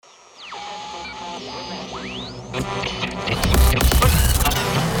For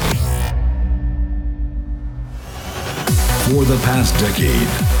the past decade,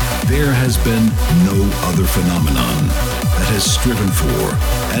 there has been no other phenomenon that has striven for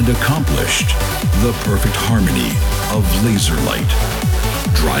and accomplished the perfect harmony of laser light,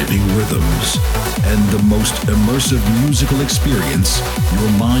 driving rhythms, and the most immersive musical experience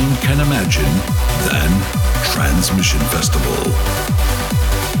your mind can imagine than Transmission Festival.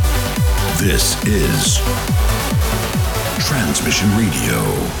 This is Transmission Radio.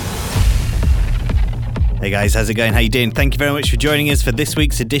 Hey guys, how's it going? How you doing? Thank you very much for joining us for this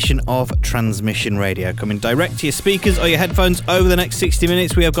week's edition of Transmission Radio. Coming direct to your speakers or your headphones over the next 60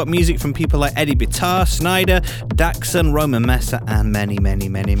 minutes, we have got music from people like Bitar, Sneijder, Daxson, Roman Messer, and many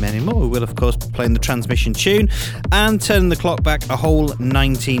more. We will, of course, be playing the Transmission tune and turning the clock back a whole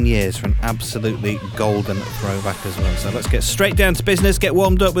 19 years for an absolutely golden throwback as well. So let's get straight down to business, get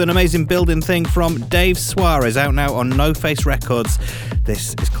warmed up with an amazing building thing from Dave Suarez, out now on NoFace Records.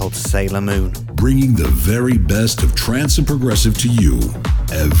 This is called Sailor Moon. Bringing the very best of trance and progressive to you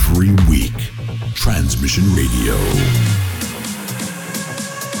every week. Transmission Radio.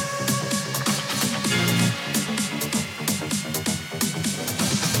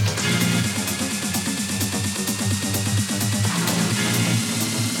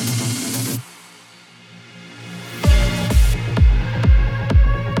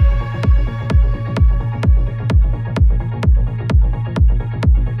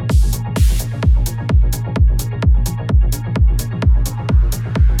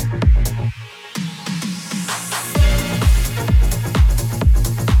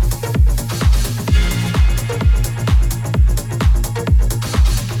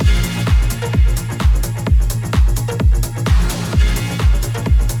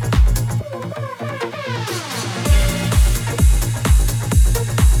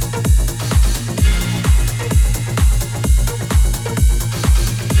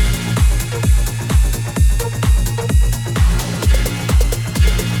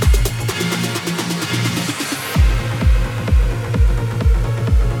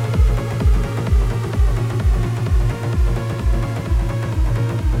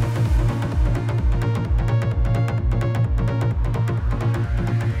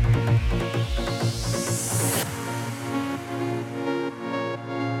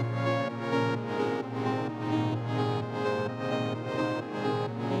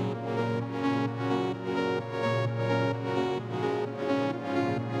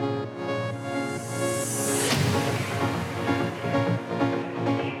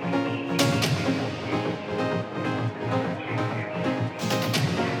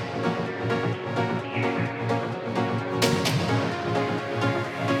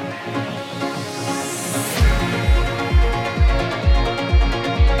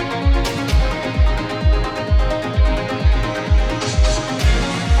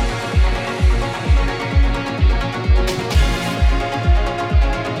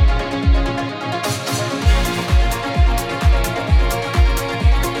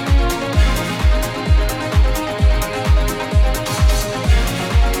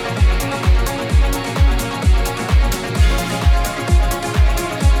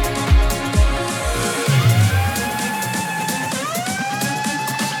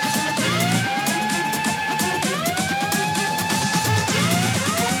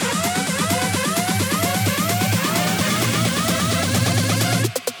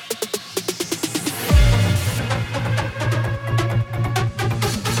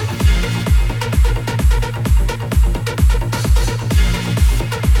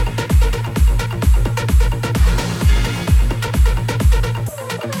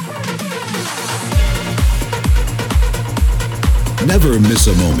 Never miss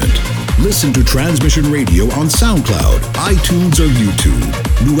a moment. Listen to Transmission Radio on SoundCloud, iTunes, or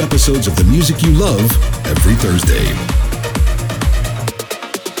YouTube. New episodes of the music you love every Thursday.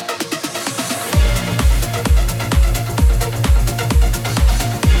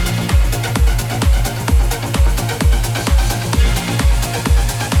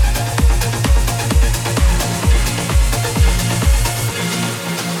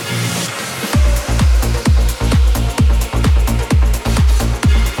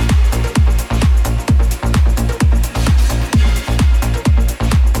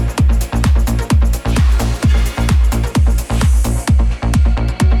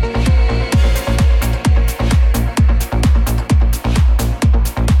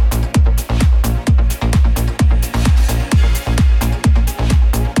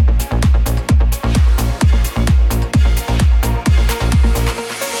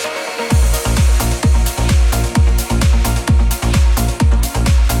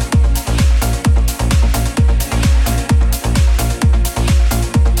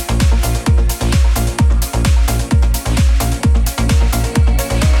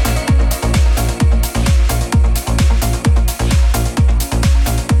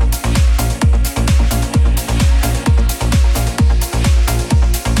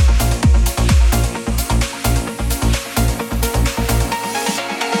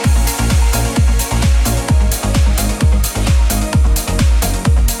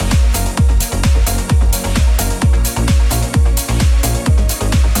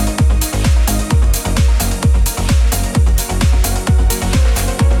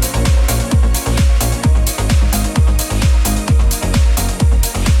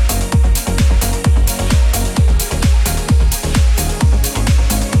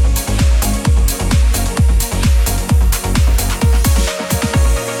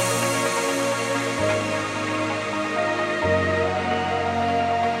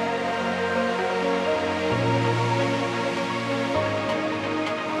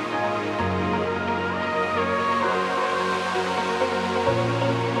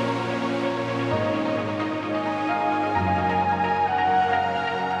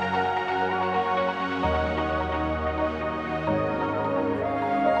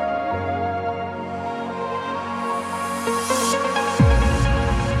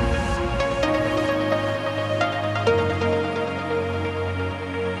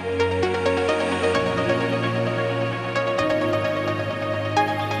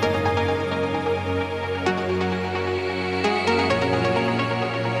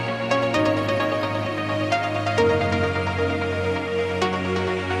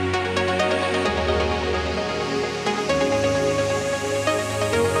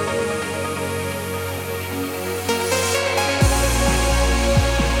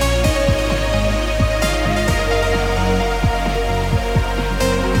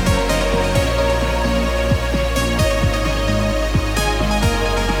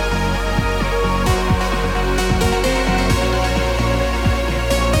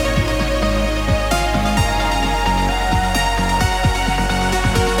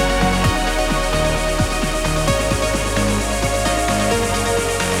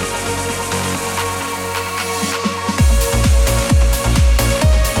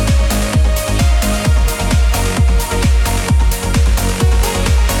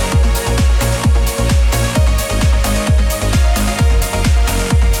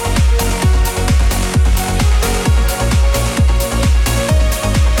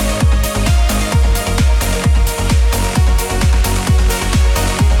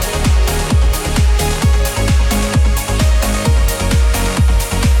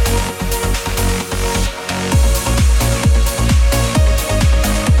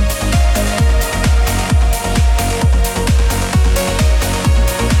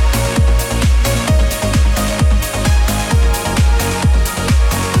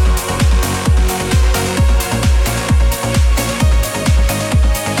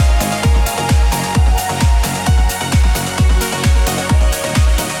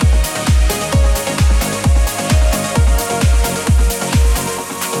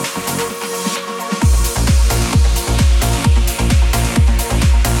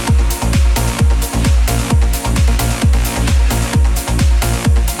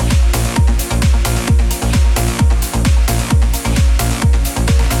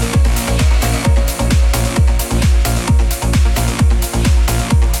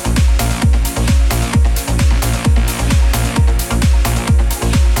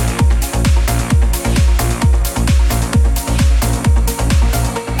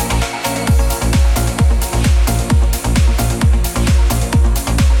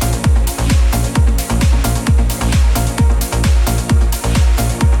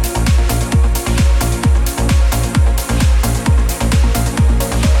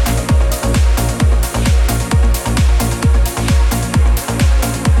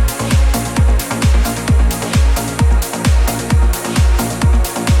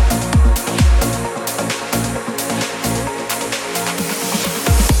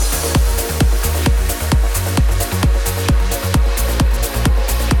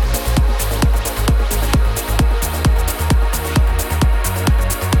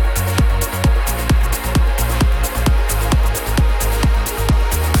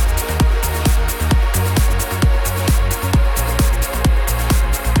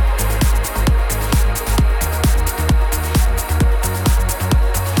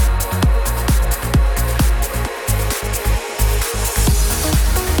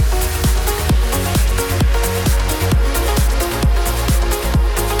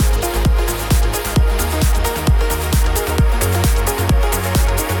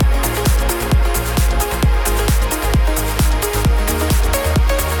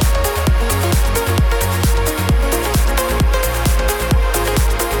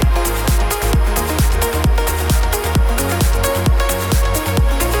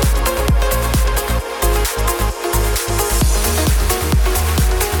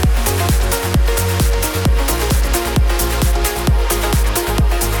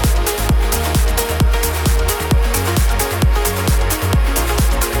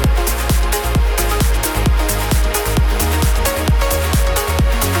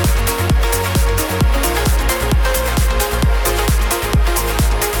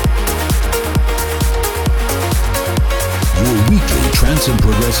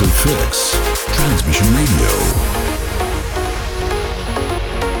 progressive fix. Transmission Radio.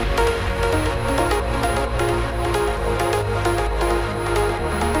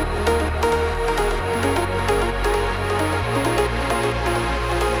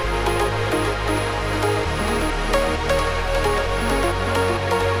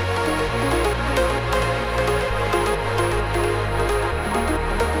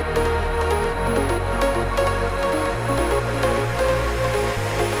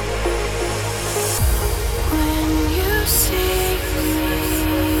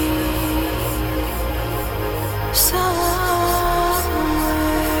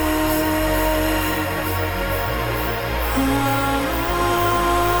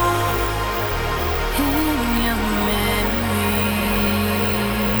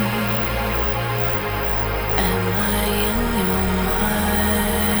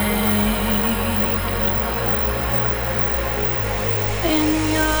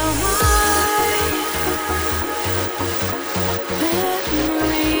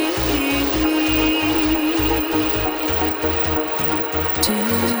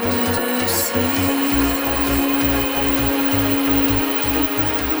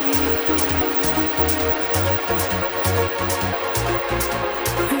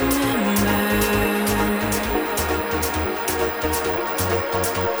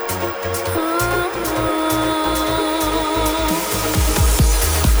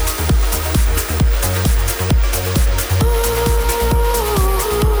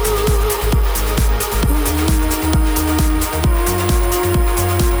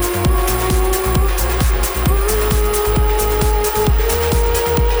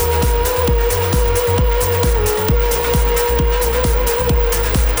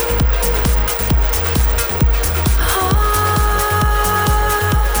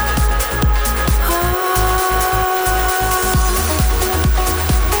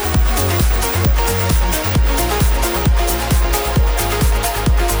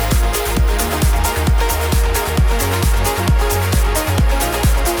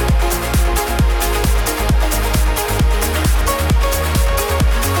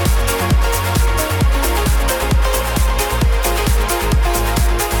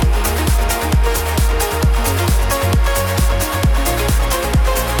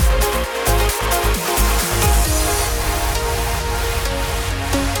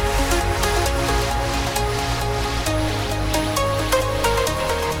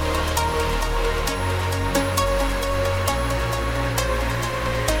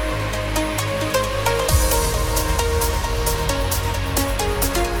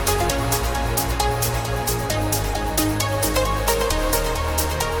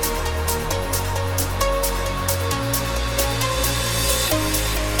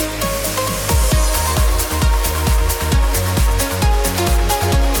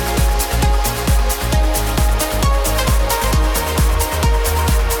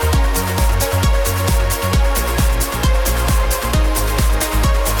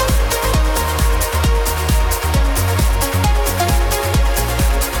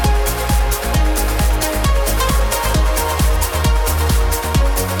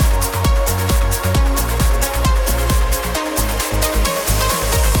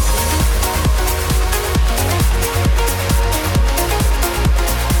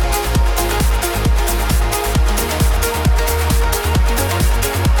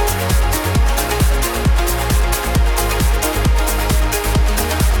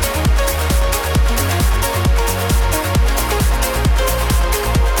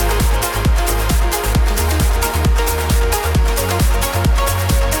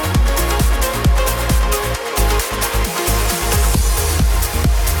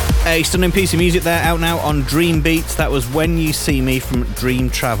 A stunning piece of music there, out now on Dream Beats. That was When You See Me from Dream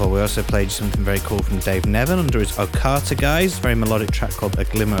Travel. We also played something very cool from Dave Neven under his Ocata guys. Very melodic track called A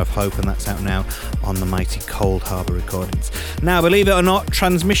Glimmer of Hope, and that's out now on the mighty Coldharbour recordings. Now, believe it or not,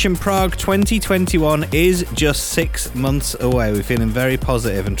 Transmission Prague 2021 is just 6 months away. We're feeling very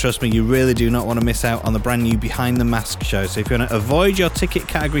positive, and trust me, you really do not want to miss out on the brand new Behind the Mask show. So if you want to avoid your ticket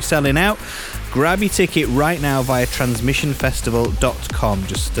category selling out, grab your ticket right now via transmissionfestival.com.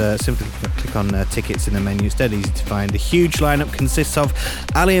 Just simply click on tickets in the menu. It's dead easy to find. The huge lineup consists of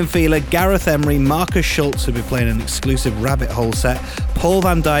Ali and Fila, Gareth Emery, Marcus Schultz, who'll be playing an exclusive Rabbit Hole set, Paul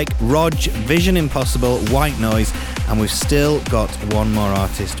Van Dyke, Rog, Vision Impossible, White Noise, and we've still got one more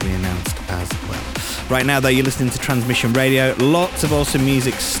artist to be announced as well. Right now, though, you're listening to Transmission Radio. Lots of awesome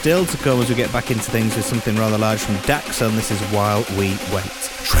music still to come as we get back into things with something rather large from Daxson. This is While We Wait.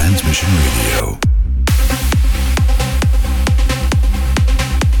 Transmission Radio.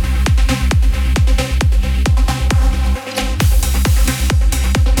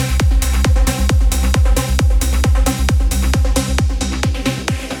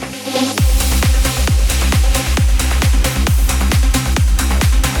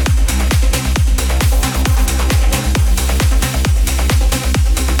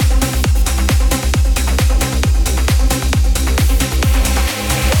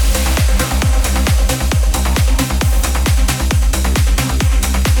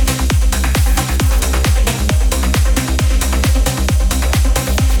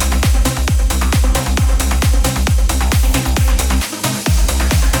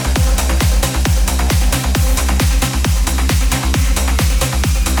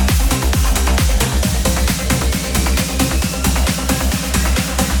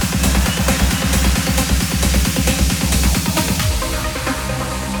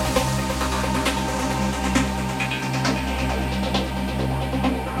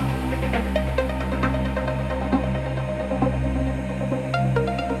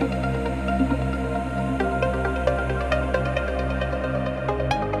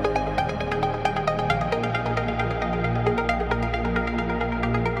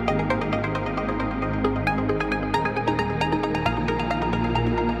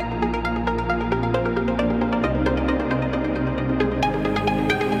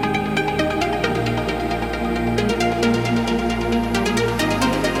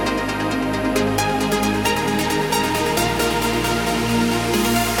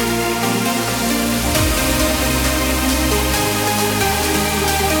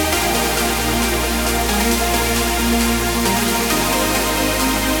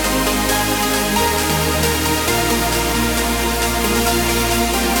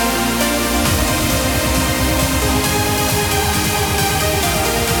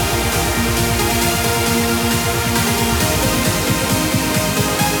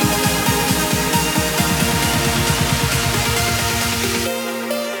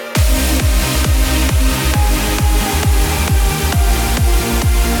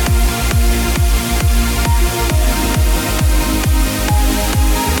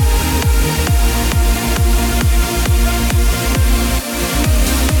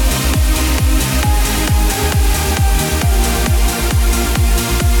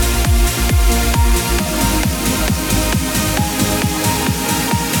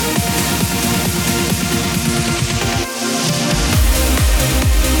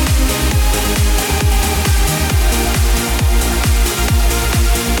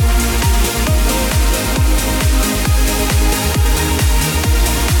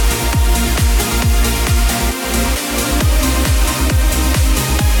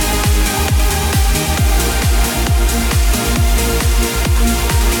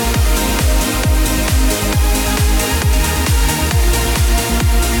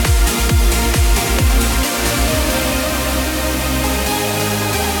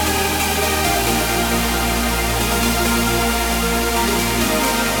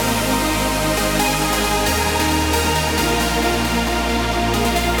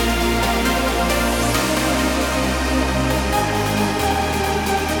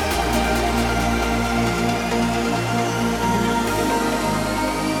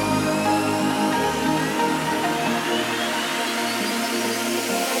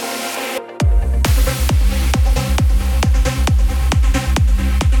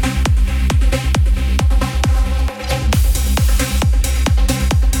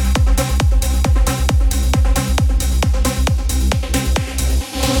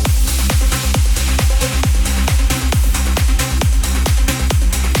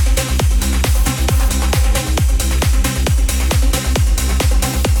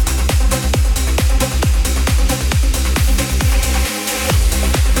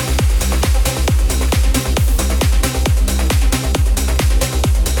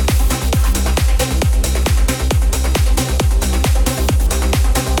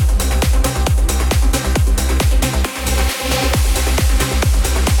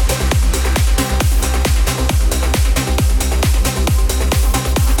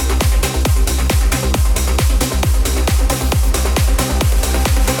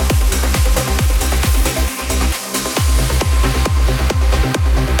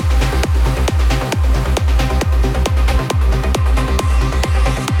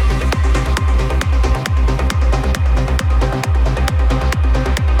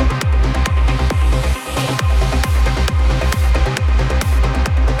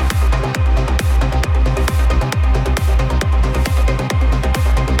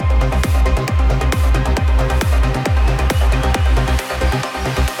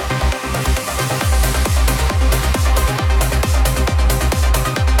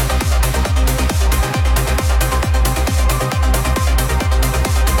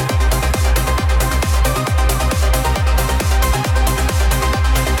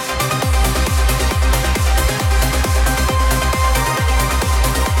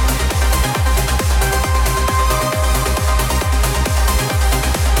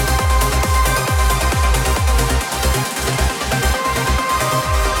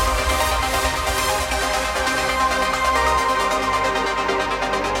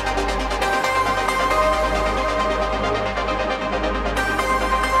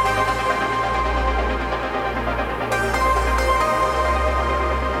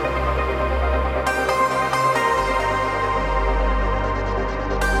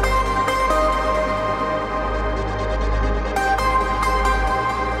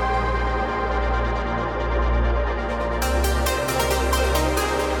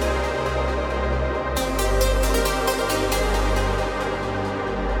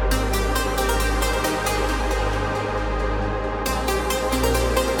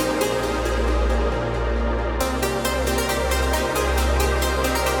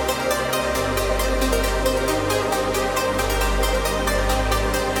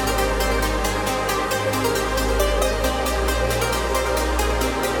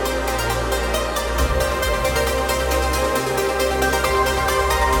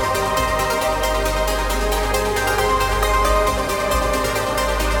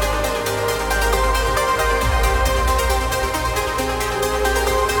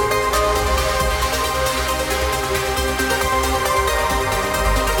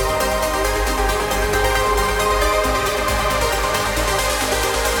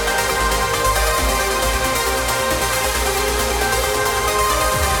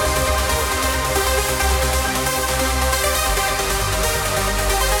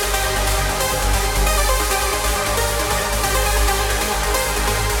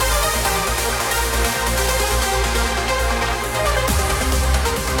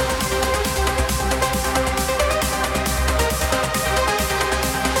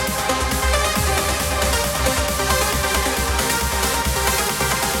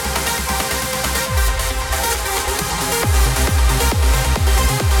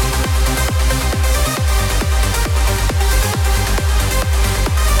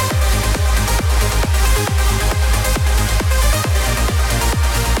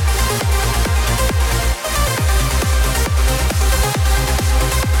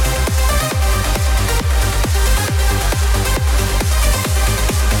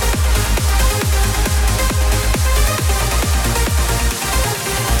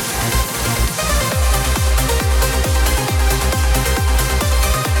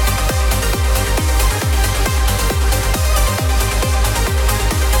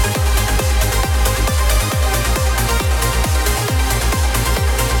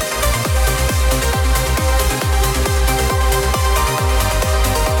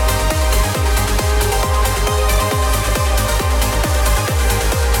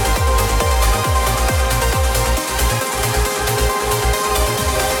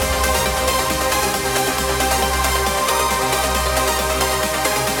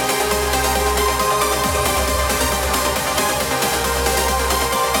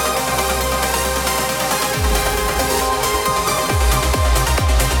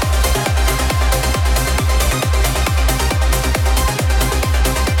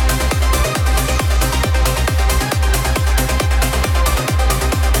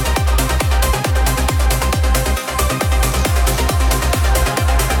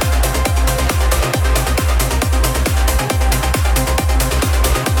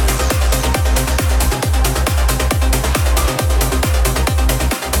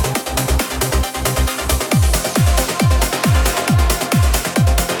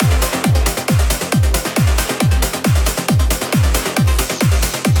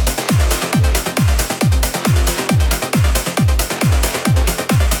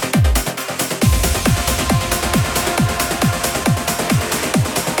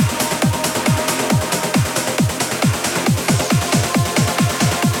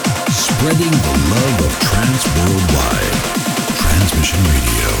 spreading the love of trance worldwide. Transmission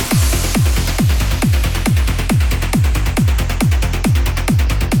Radio.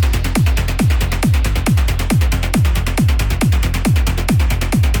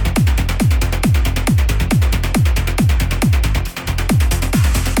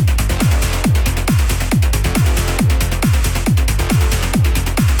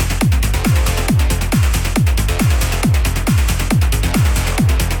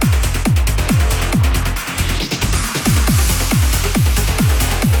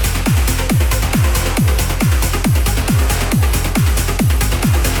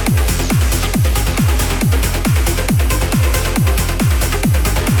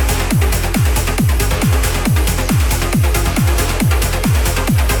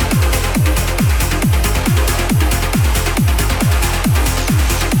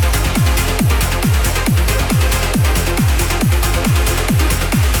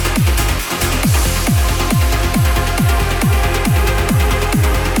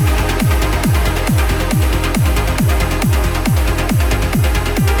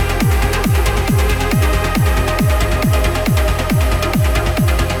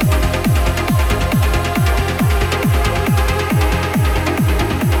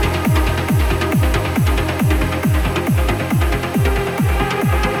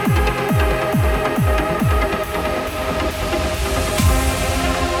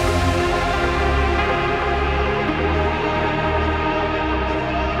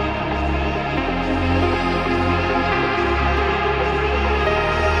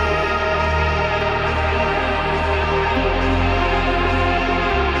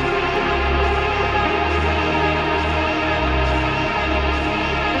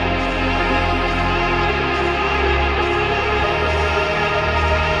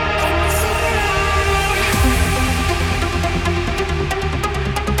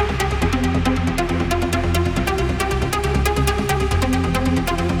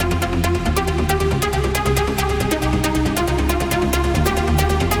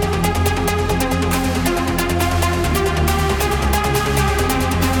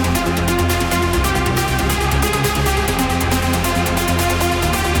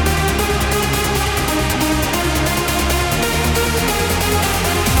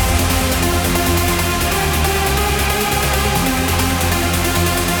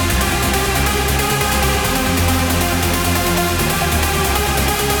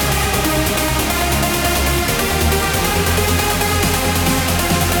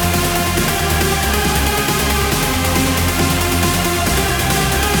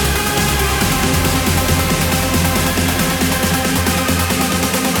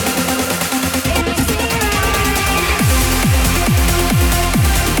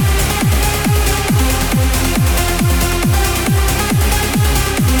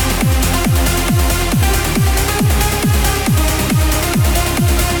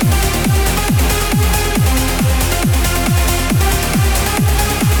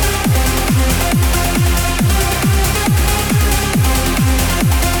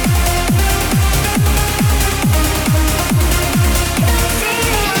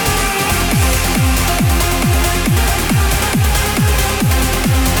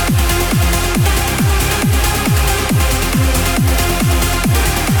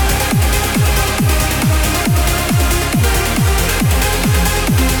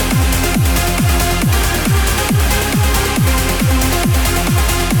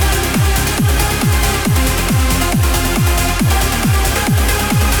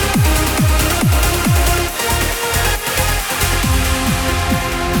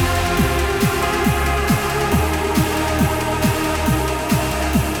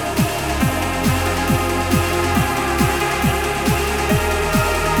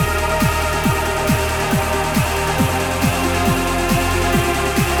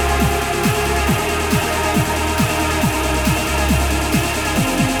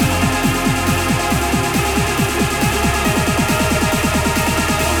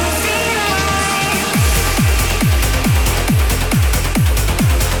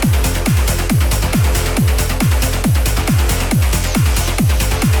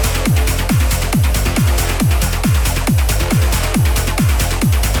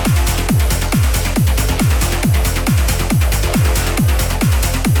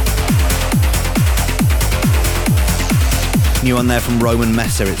 new one there from Roman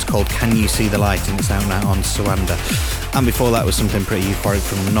Messer. It's called Can You See the Light, and it's out now on Suanda. And before that was something pretty euphoric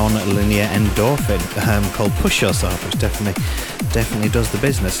from non-linear Endorphine called Push Yourself, which definitely does the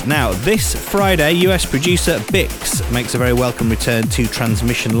business. Now, this Friday, US producer BiXX makes a very welcome return to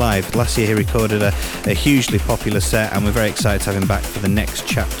Transmission Live. Last year he recorded a hugely popular set, and we're very excited to have him back for the next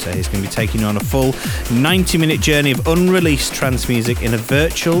chapter. He's going to be taking you on a full 90-minute journey of unreleased trance music in a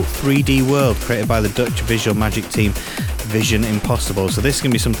virtual 3D world created by the Dutch visual magic team Vision Impossible. So this is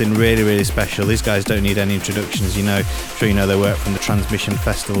going to be something really, really special. These guys don't need any introductions, you know. I'm sure you know their work from the Transmission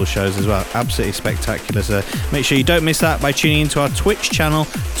Festival shows as well. Absolutely spectacular. So make sure you don't miss that by tuning into our Twitch channel,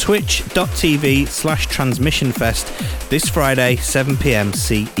 twitch.tv/transmissionfest, this Friday, 7 p.m.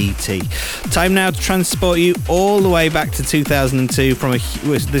 CET. Time now to transport you all the way back to 2002 from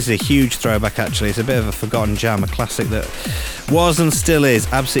this is a huge throwback actually. It's a bit of a forgotten jam, a classic that was and still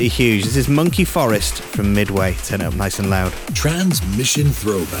is absolutely huge. This is Monkey Forest from Midway. Turn it up nice and loud. Transmission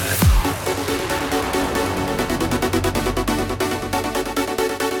Throwback.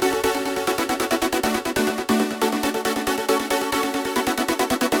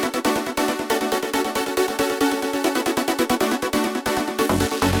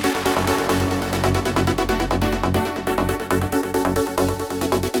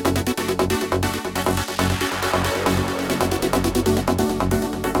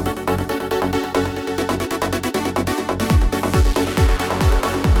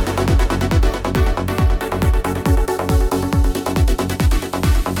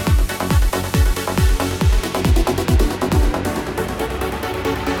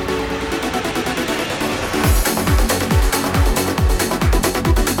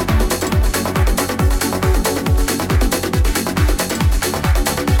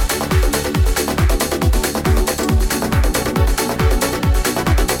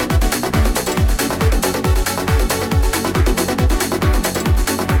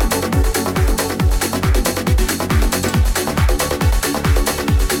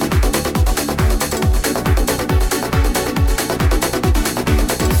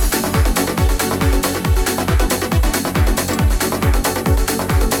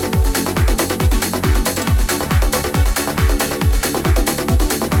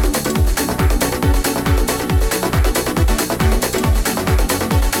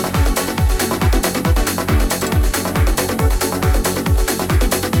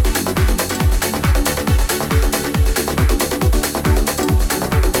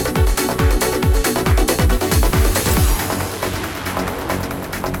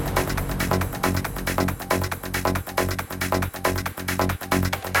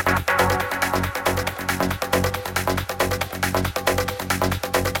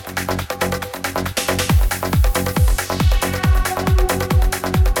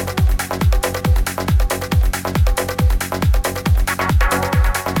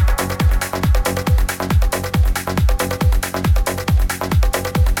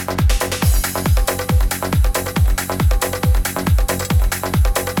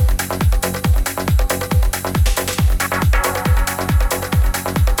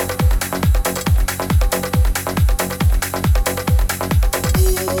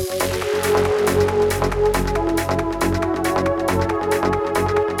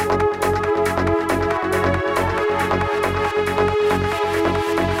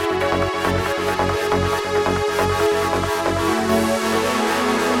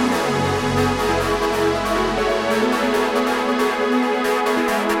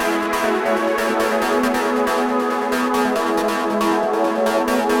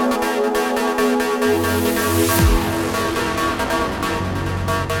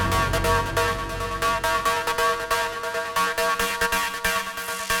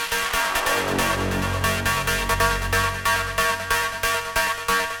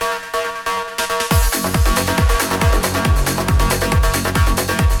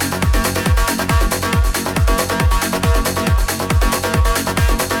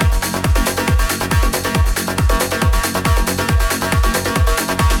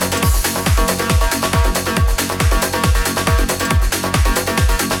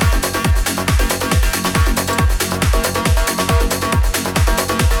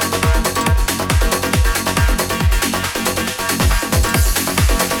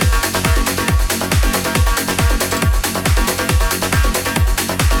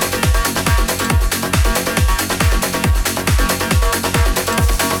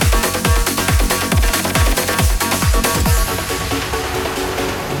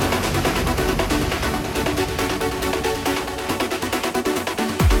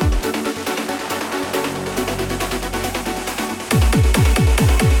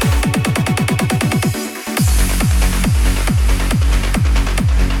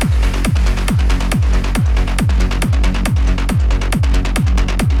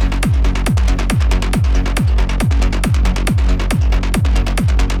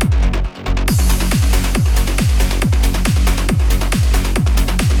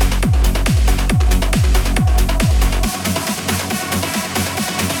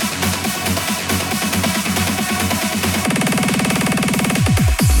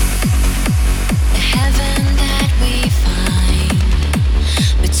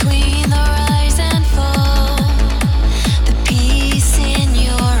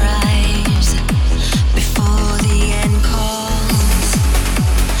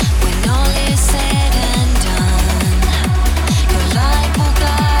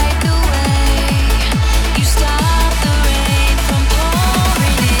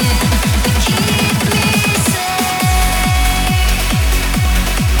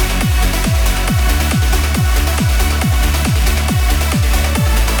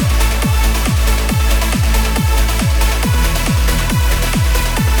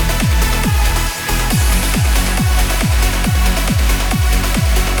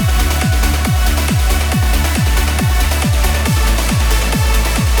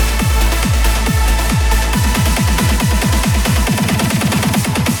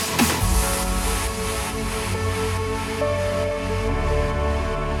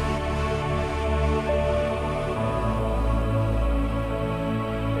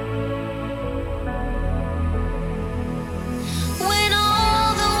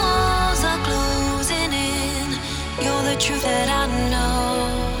 truth that I know.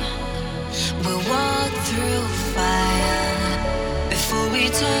 We'll walk through fire before we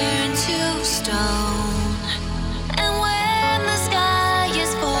turn to stone. And when the sky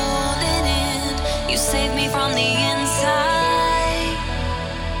is falling in, you save me from the inside.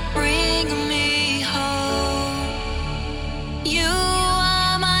 Bring me home. You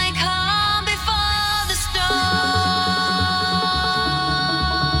are my calm before the storm.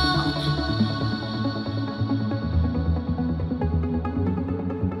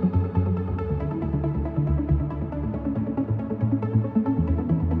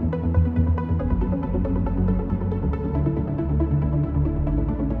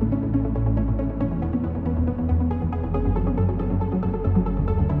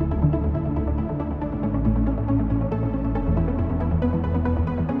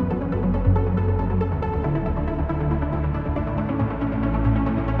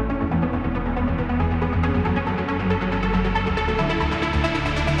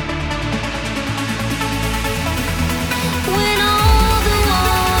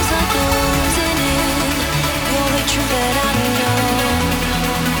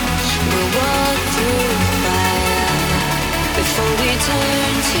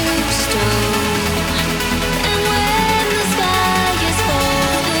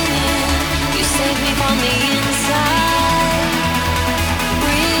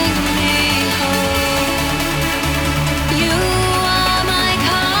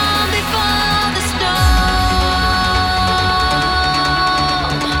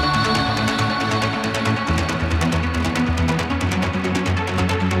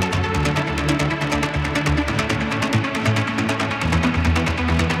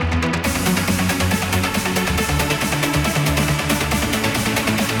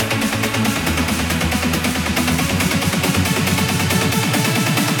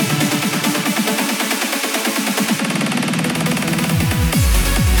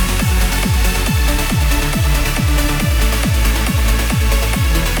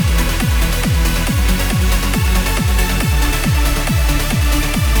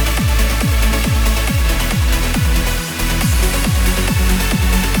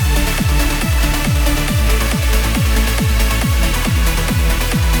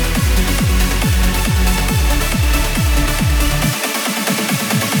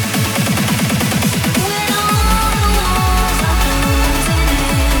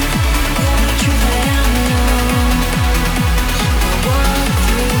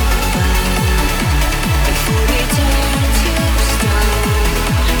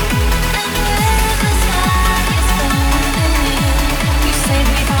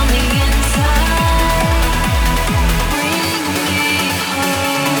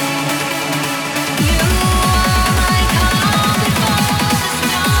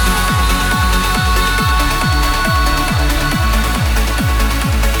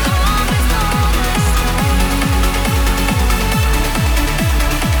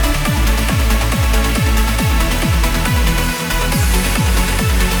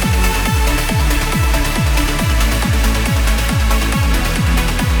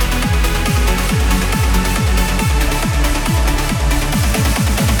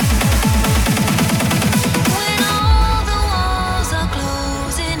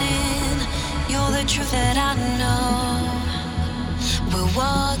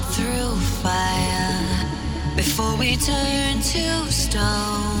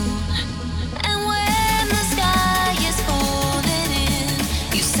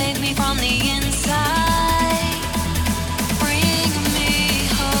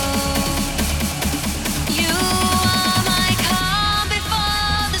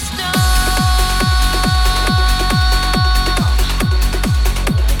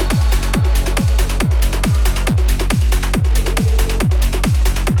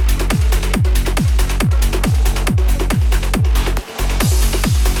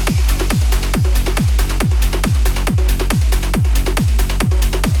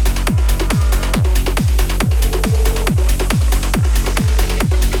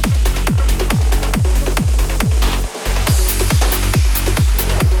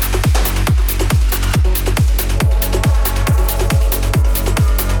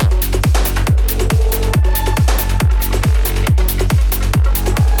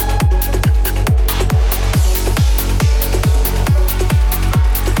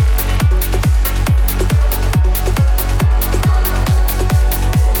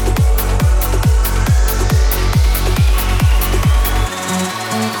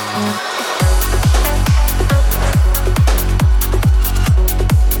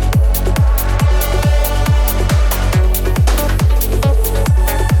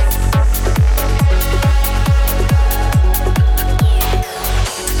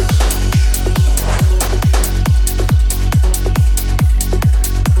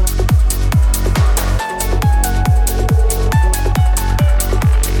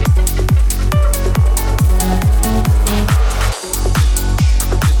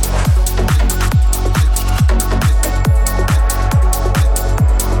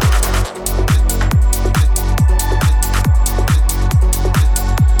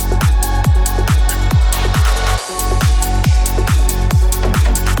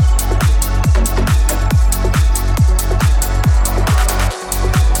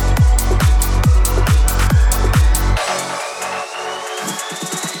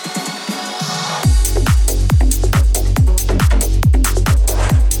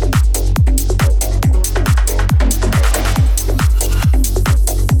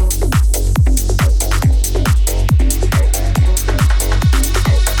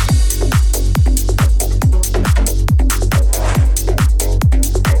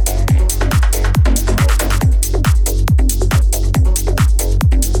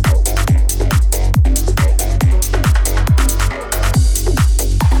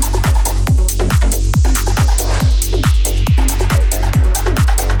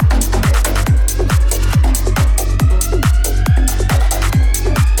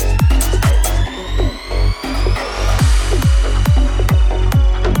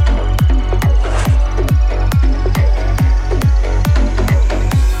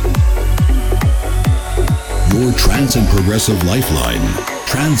 trance and progressive lifeline.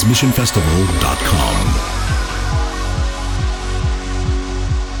 Transmissionfestival.com.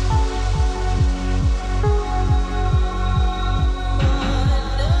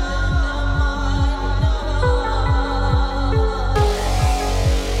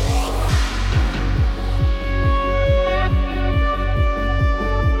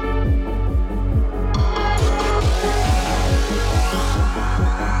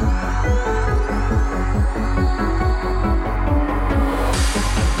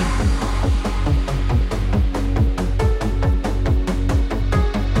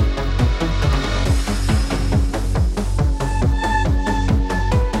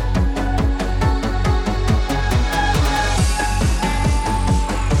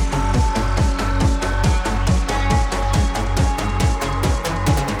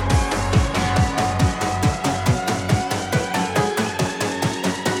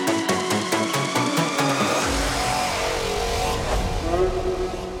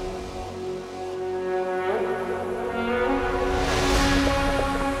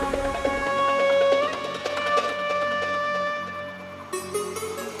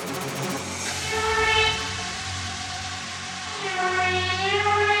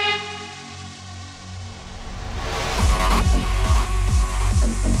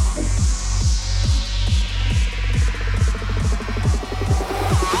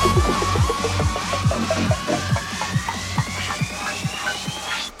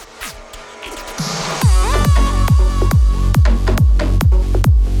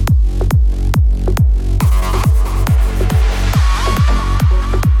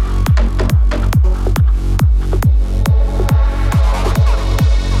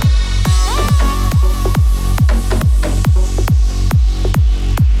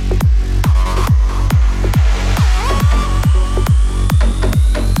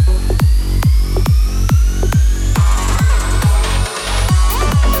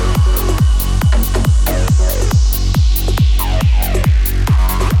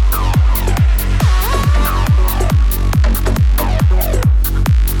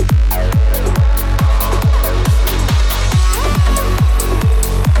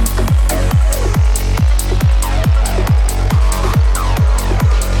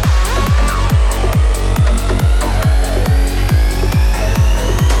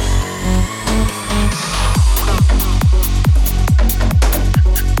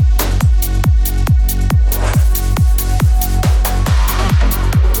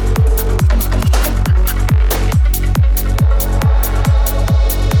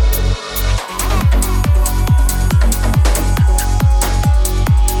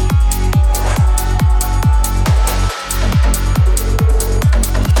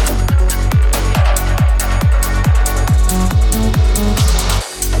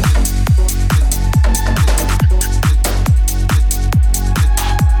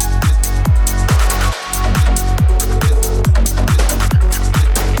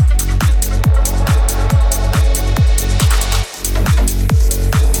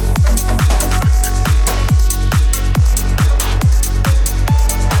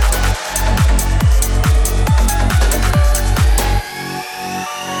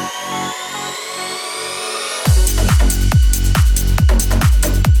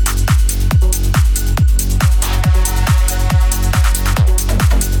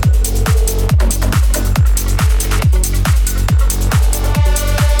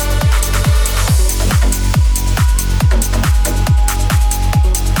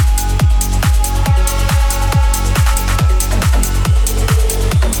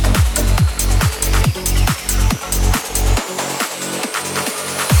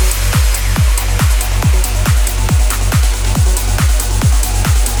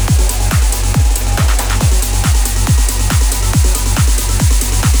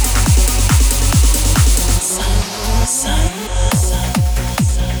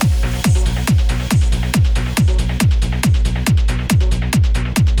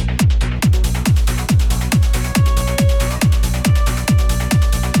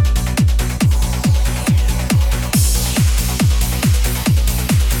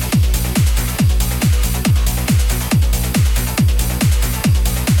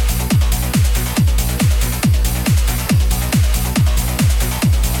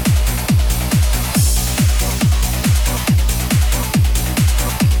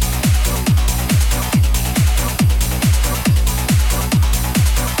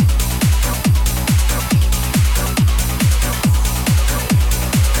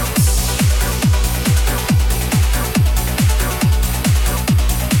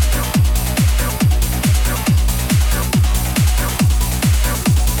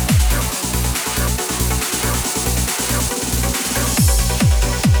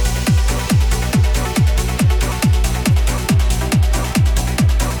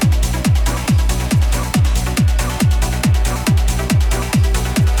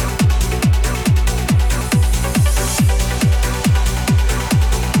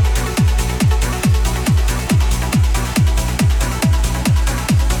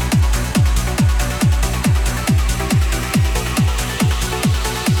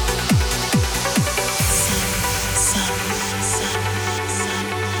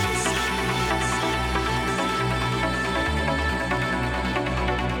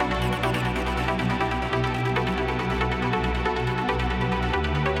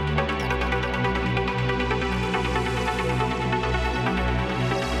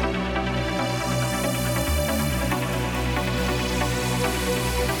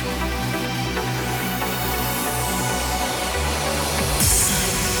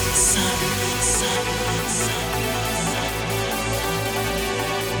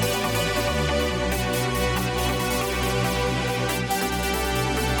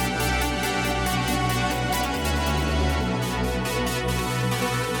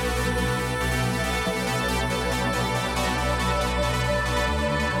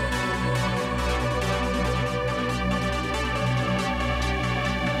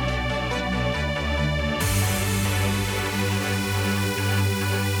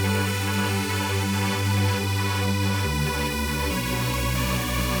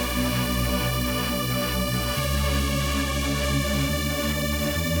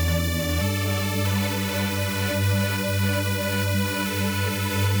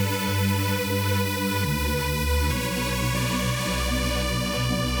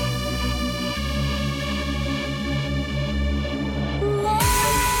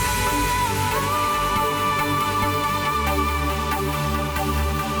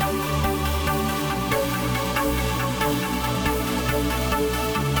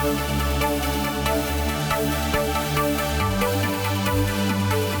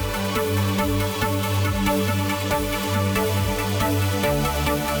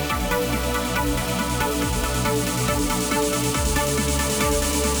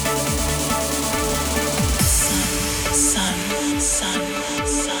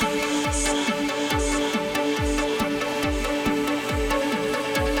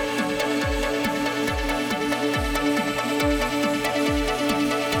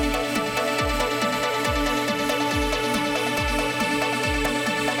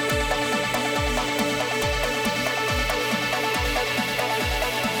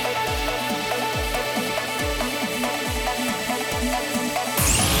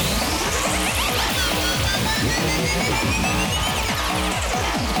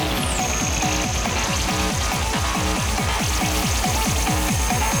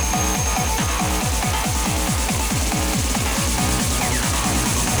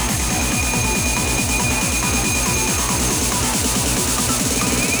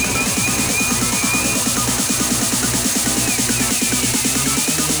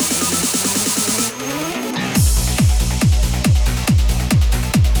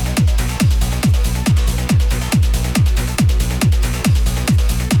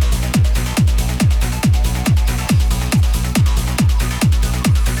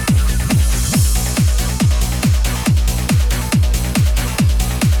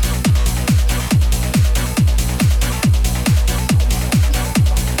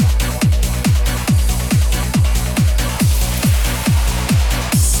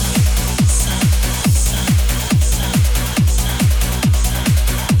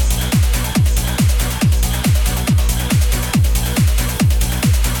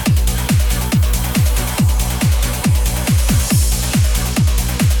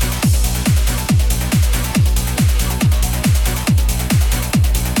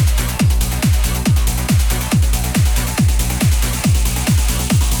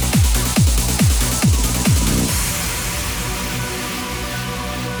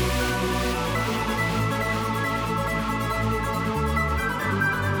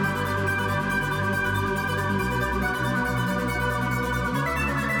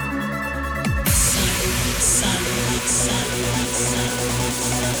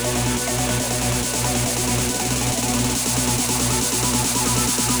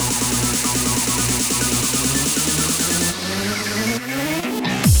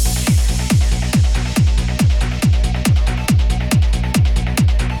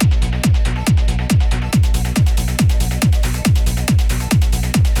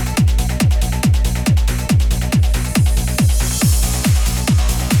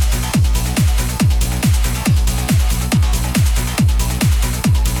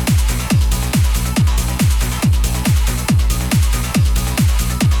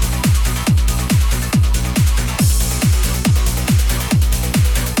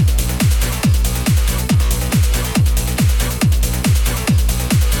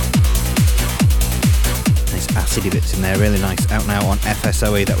 acid bits in there, really nice. Out now on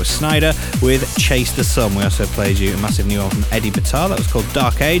FSOE. That was Sneijder with Chase the Sun. We also played you a massive new one from Eddie Bitar, that was called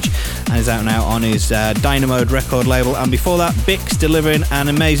Dark Age, and is out now on his Dinamode record label. And before that, BiXX delivering an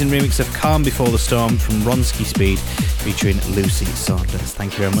amazing remix of Calm Before the Storm from Ronski Speed featuring Lucy Saunders.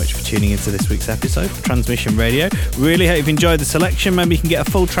 Thank you very much for tuning into this week's episode of Transmission Radio. Really hope you've enjoyed the selection. Remember, you can get a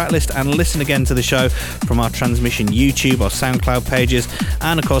full track list and listen again to the show from our Transmission YouTube or SoundCloud pages,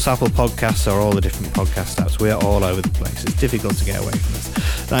 and of course Apple Podcasts or all the different podcast apps. We are all over the place. It's difficult to get away from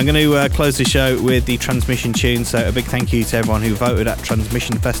us. Now, I'm going to close the show with the Transmission tune, so a big thank you to everyone who voted at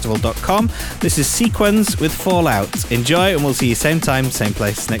transmissionfestival.com. This is Cquenz with Fallout. Enjoy, and we'll see you same time, same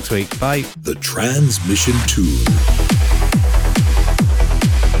place next week. Bye. The Transmission Tune.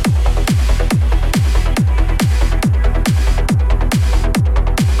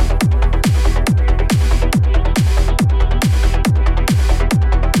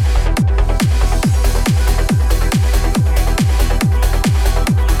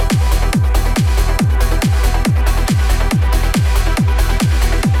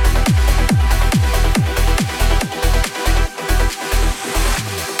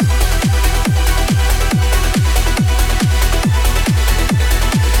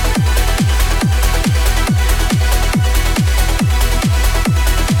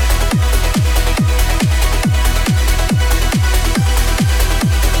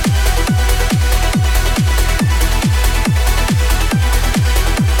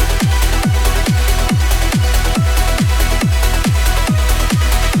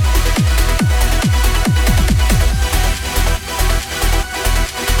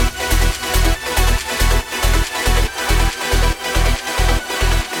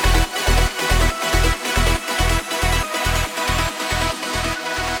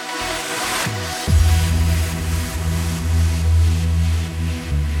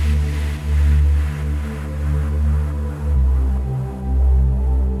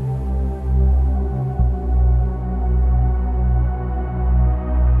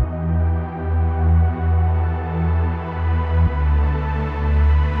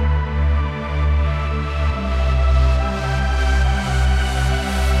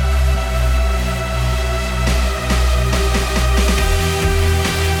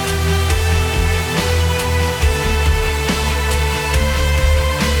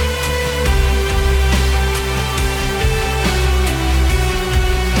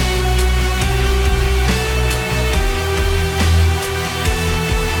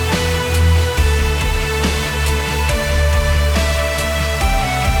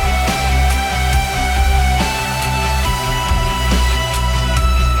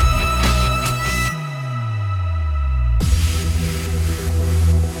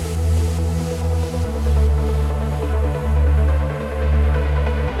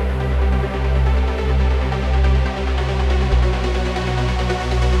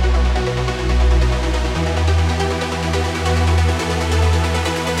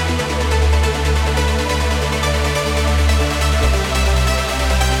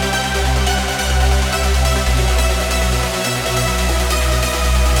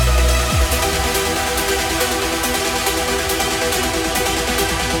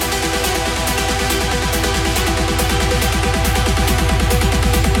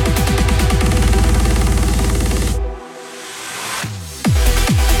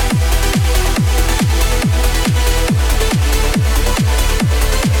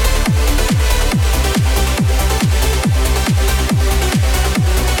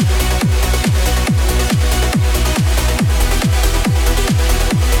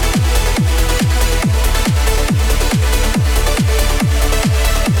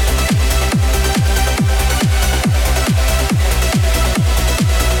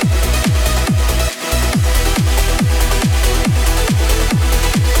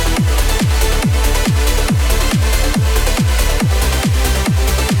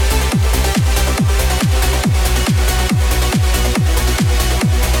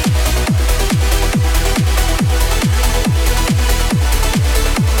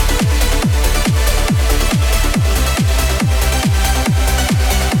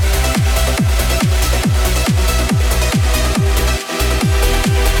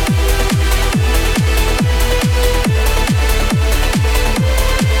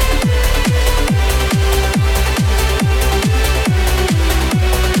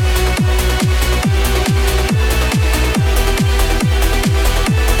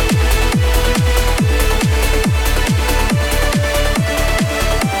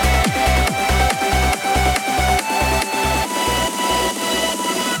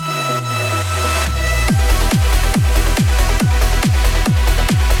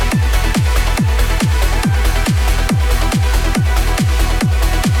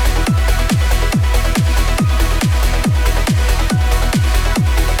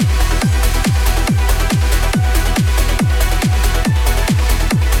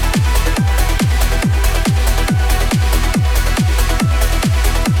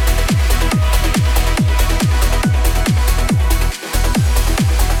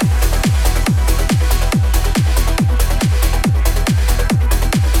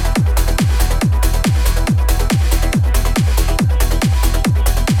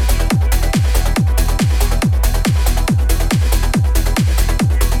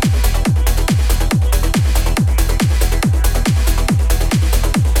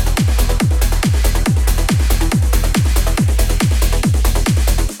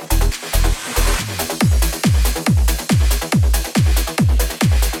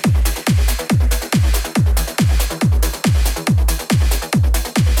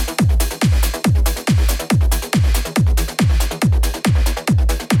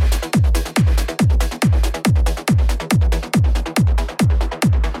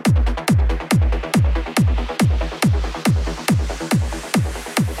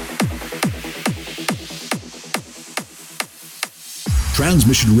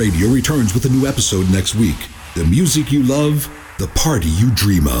 Transmission Radio returns with a new episode next week. The music you love, the party you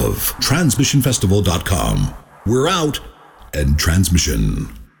dream of. Transmissionfestival.com. We're out, and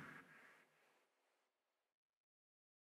transmission.